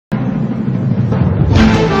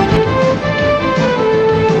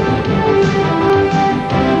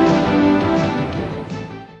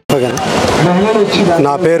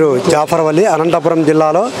నా పేరు జాఫర్ వలి, అనంతపురం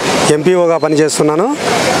జిల్లాలో ఎంపీఓగా పనిచేస్తున్నాను.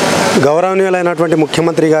 గౌరవనీయులైనటువంటి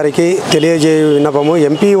ముఖ్యమంత్రి గారికి తెలియజేయ విన్నపము,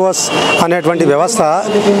 ఎంపీఓస్ అనేటువంటి వ్యవస్థ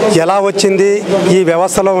ఎలా వచ్చింది? ఈ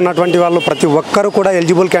వ్యవస్థలో ఉన్నటువంటి వాళ్ళు ప్రతి ఒక్కరు కూడా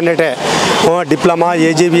eligible క్యాండిడేటే. Diploma,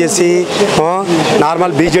 AG BSc,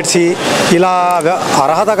 normal BZC ఇలా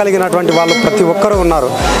అర్హత కలిగినటువంటి వాళ్ళు ప్రతి ఒక్కరు ఉన్నారు.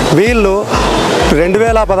 వీళ్ళు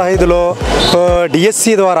 2015లో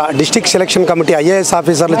డిఎస్సి ద్వారా డిస్ట్రిక్ట్ సెలక్షన్ కమిటీ, ఐఏఎస్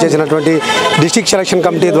ఆఫీసర్లు చేసినటువంటి డిస్ట్రిక్ట్ సెలక్షన్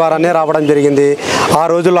కమిటీ ద్వారానే రావడం జరిగింది. ఆ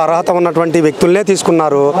రోజుల్లో అర్హత ఉన్నటువంటి వ్యక్తులనే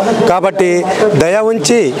తీసుకున్నారు. కాబట్టి దయ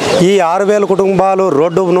ఉంచి ఈ 6000 కుటుంబాలు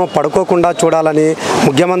రోడ్డును పడుకోకుండా చూడాలని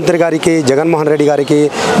ముఖ్యమంత్రి గారికి, జగన్మోహన్ రెడ్డి గారికి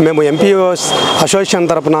మేము ఎంపీఓస్ అసోసియేషన్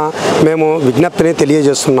తరఫున మేము విజ్ఞప్తిని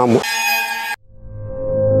తెలియజేస్తున్నాము.